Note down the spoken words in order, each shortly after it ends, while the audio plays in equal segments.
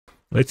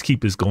let's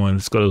keep this going.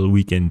 Let's go to the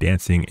Weeknd,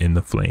 Dancing in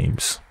the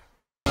Flames.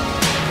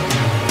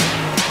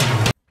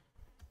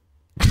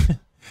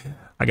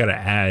 I got to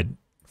add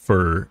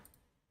for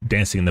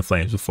Dancing in the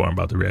Flames before I'm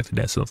about to react to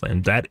Dancing in the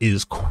Flames. That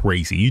is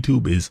crazy.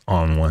 YouTube is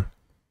on one.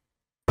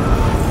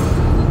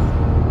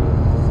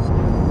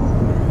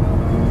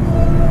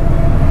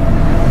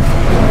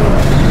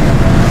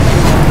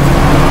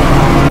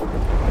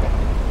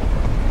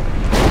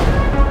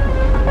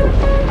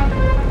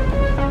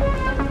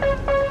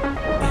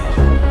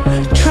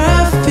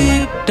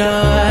 Traffic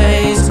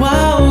dies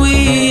while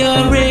we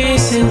are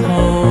racing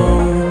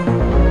home.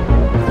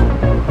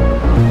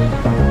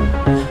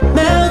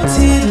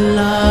 Melted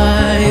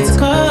lights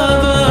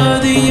cover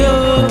the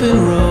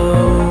open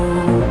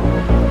road.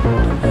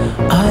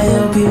 I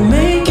hope you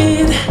make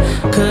it,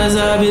 'cause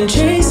I've been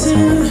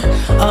chasing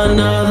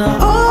another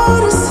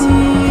odyssey.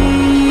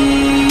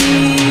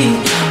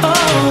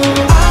 Oh,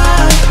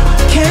 I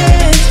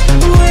can't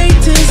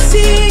wait to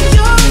see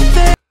your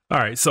face. All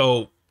right,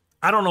 so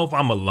I don't know if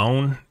I'm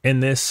alone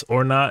in this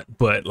or not,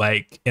 but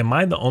like, am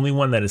I the only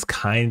one that is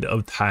kind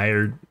of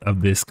tired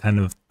of this kind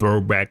of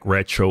throwback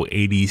retro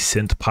 80s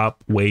synth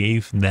pop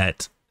wave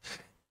that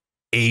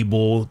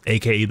Abel,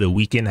 aka The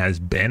Weeknd, has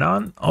been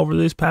on over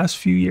this past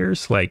few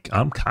years? Like,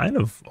 I'm kind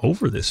of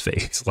over this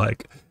phase.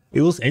 Like,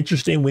 it was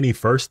interesting when he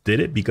first did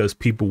it because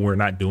people were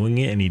not doing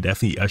it, and he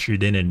definitely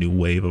ushered in a new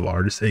wave of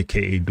artists,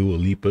 aka Dua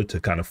Lipa, to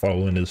kind of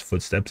follow in his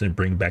footsteps and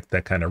bring back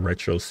that kind of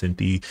retro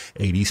synthy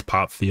 80s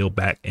pop feel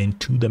back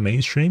into the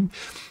mainstream.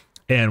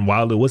 And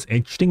while it was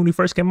interesting when he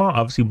first came out,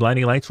 obviously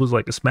Blinding Lights was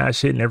like a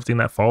smash hit, and everything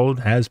that followed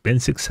has been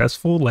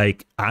successful.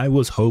 Like, I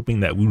was hoping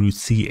that we would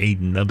see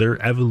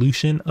another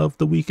evolution of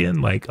The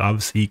Weeknd. Like,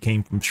 obviously he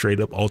came from straight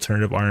up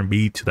alternative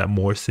R&B to that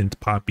more synth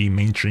poppy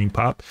mainstream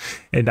pop,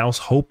 and I was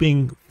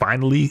hoping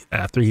finally,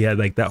 after he had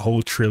like that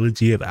whole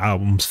trilogy of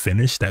albums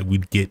finished, that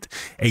we'd get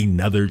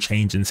another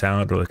change in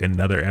sound or like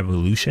another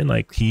evolution.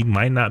 Like, he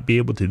might not be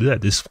able to do that.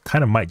 This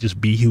kind of might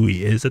just be who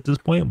he is at this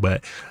point,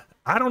 but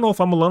I don't know if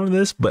I'm alone in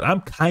this, but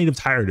I'm kind of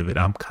tired of it.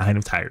 I'm kind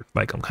of tired.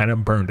 Like, I'm kind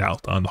of burned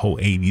out on the whole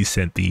 80s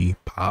synthy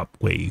pop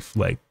wave.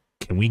 Like,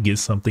 can we get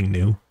something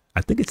new?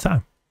 I think it's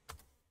time.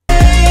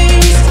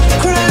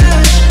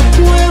 Crash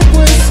when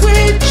we're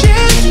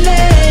switching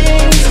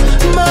lanes.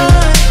 My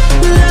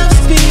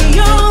love's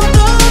beyond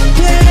the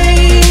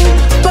pain,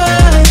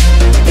 but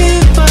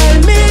if I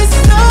miss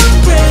the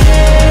break,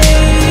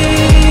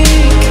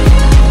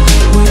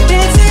 we're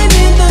dancing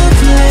in the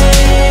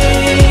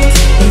flames.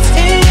 It's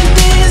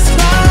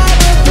indescribable.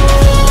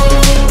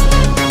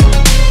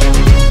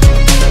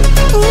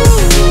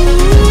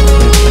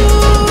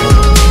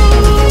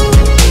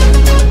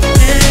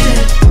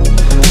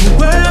 The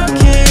world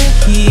can't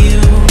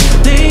heal,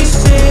 they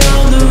say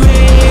on the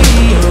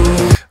radio.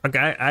 Like,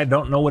 I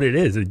don't know what it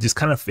is. It just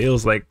kind of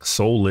feels like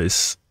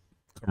soulless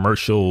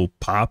commercial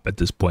pop at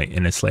this point,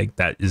 and it's like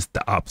that is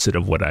the opposite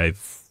of what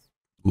I've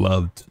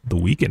loved The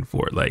Weeknd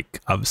for. Like,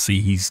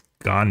 obviously he's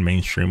gone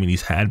mainstream and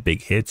he's had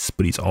big hits,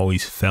 but he's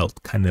always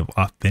felt kind of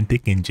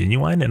authentic and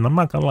genuine. And I'm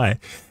not gonna lie,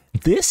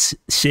 this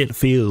shit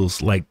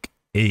feels like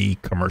a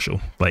commercial,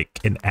 like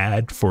an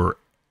ad for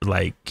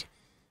like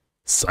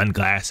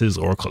sunglasses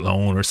or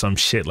cologne or some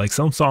shit, like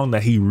some song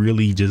that he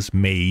really just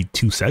made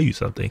to sell you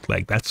something.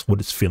 Like, that's what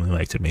it's feeling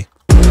like to me.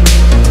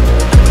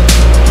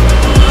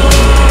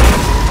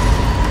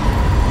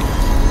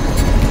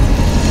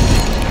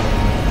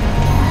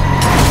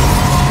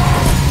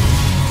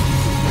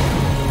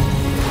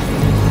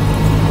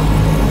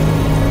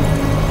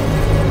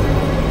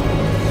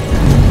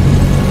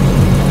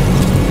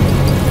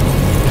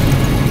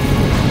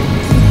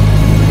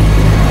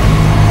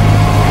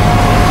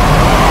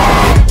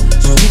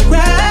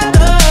 Grab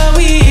the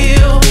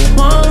wheel,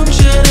 want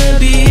you to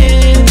be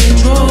in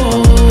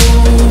control.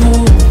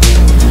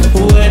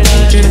 We're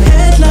dodging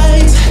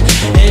headlights,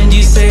 and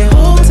you say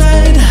hold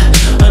tight,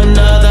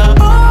 another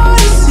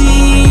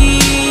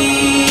odyssey.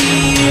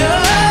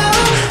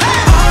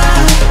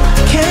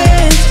 I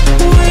can't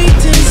wait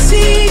to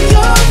see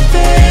your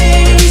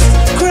face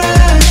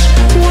crash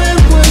when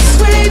we're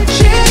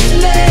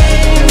switching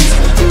lanes.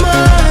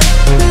 My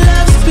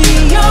love's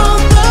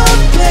beyond the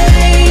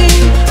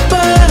pain,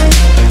 but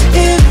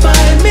if I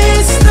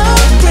miss the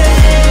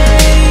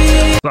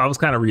break. So I was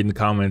kind of reading the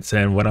comments,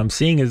 and what I'm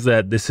seeing is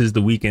that this is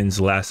The Weeknd's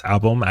last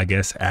album, I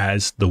guess,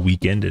 as The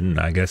Weeknd, and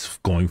I guess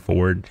going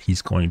forward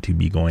he's going to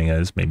be going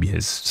as maybe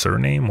his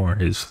surname or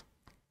his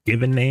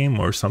given name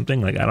or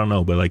something. Like, I don't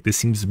know, but like, this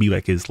seems to be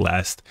like his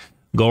last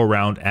go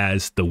around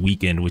as The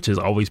Weeknd, which has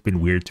always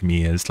been weird to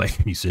me as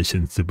like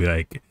musicians to be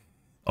like,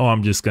 oh,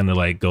 I'm just gonna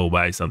like go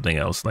by something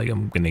else. Like,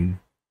 I'm gonna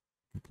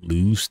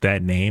lose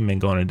that name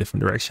and go in a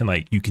different direction.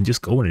 Like, you can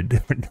just go in a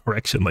different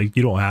direction. Like,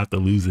 you don't have to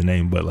lose the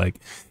name, but like,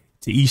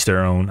 to each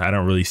their own. I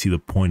don't really see the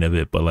point of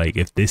it, but like,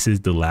 if this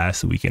is the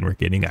last Weeknd we're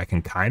getting, I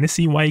can kind of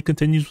see why he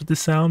continues with this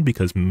sound,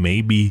 because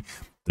maybe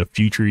the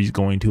future he's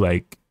going to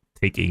like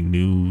take a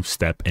new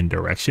step in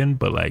direction.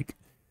 But like,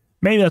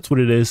 maybe that's what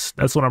it is.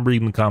 That's what I'm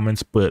reading in the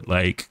comments. But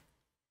like,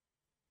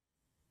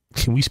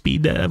 can we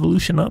speed that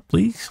evolution up,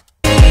 please?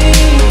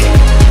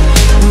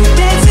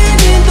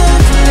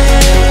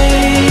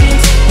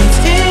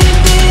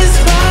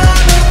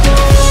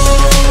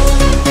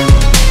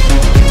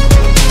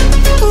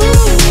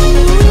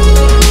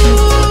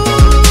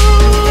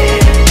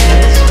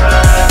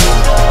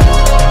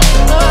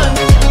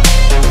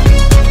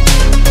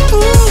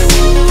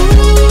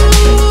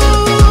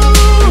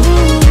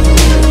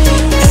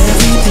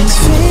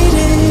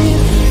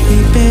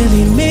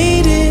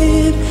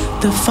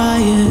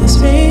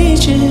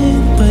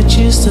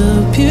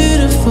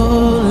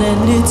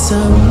 It's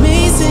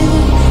amazing,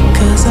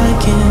 cause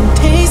I can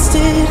taste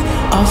it.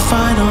 Our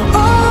final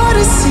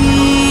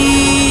odyssey.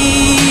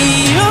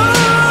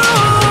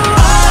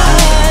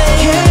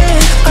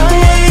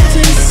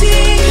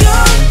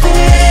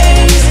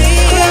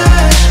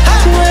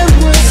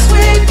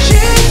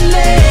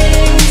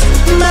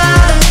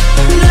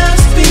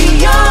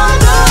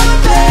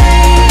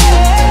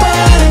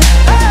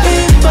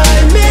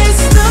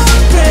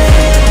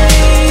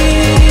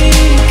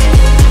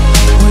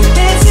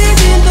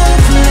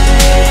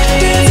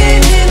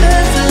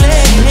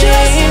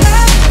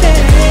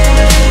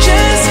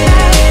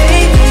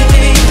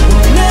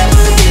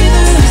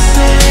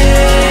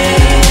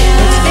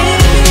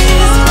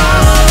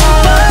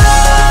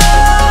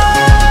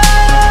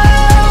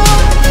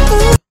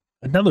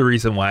 Another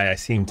reason why I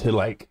seem to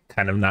like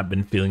kind of not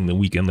been feeling the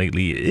Weeknd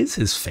lately is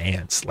his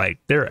fans. Like,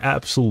 they're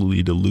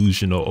absolutely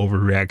delusional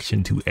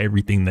overreaction to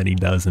everything that he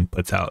does and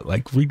puts out.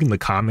 Like, reading the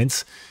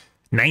comments,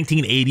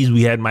 1980s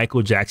we had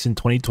Michael Jackson,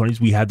 2020s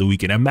we had the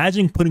Weeknd.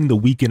 Imagine putting the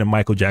Weeknd and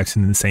Michael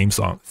Jackson in the same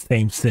song,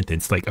 same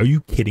sentence. Like, are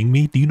you kidding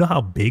me? Do you know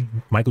how big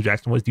Michael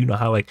Jackson was? Do you know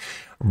how like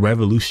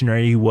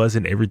revolutionary he was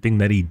in everything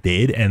that he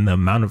did and the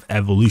amount of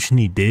evolution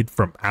he did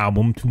from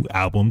album to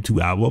album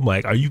to album?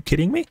 Like, are you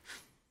kidding me?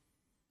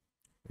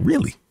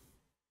 Really?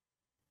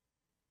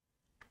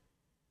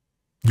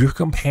 You're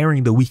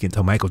comparing the Weeknd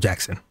to Michael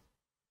Jackson.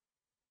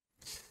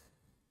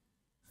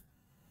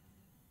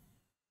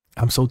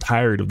 I'm so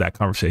tired of that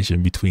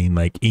conversation between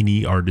like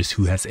any artist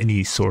who has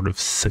any sort of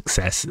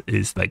success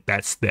is like,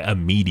 that's the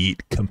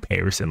immediate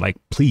comparison. Like,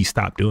 please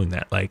stop doing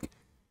that. Like,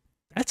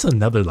 that's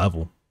another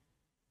level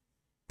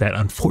that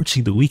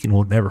unfortunately the Weeknd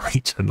will never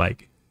reach. And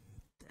like,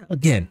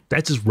 again,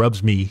 that just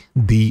rubs me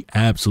the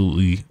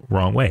absolutely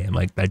wrong way. And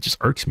like, that just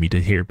irks me to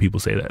hear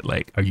people say that.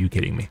 Like, are you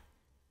kidding me?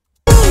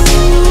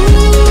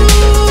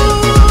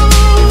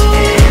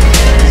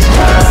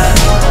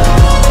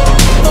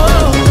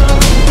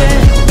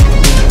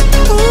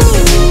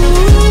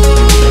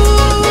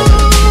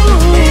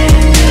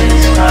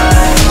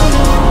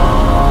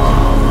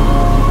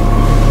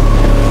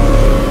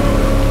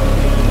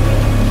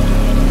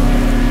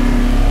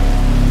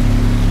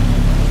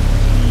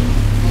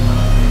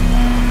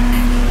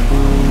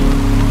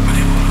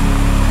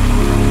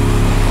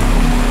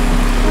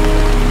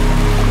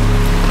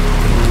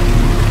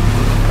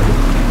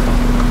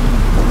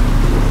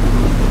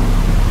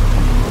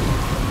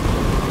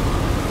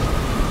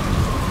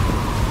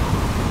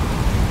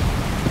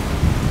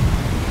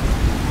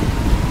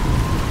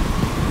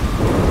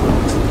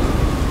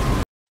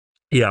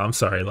 Yeah, I'm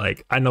sorry.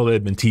 Like, I know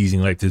they've been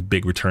teasing like this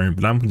big return,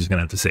 but I'm just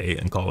gonna have to say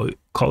it and call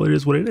it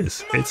is what it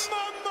is. It's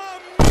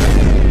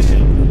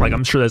like,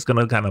 I'm sure that's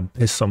gonna kind of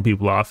piss some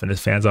people off and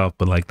his fans off,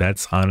 but like,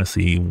 that's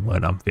honestly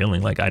what I'm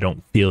feeling. Like, I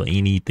don't feel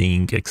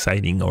anything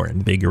exciting or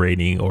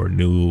invigorating or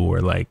new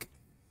or like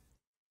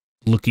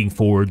looking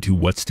forward to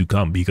what's to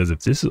come, because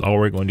if this is all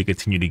we're going to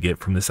continue to get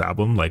from this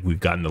album, like we've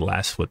gotten the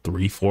last, what,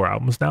 3-4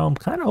 albums now, I'm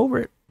kind of over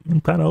it.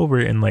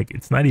 And like,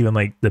 it's not even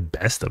like the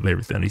best of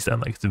everything he's done.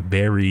 Like, it's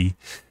very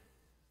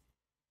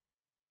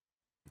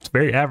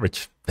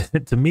average.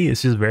 To me,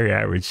 it's just very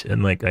average.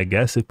 And like, I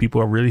guess if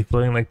people are really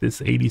feeling like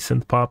this 80s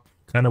synth pop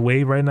kind of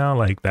wave right now,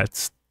 like,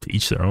 that's to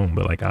each their own.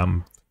 But like,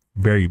 I'm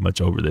very much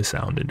over this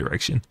sound and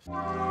direction.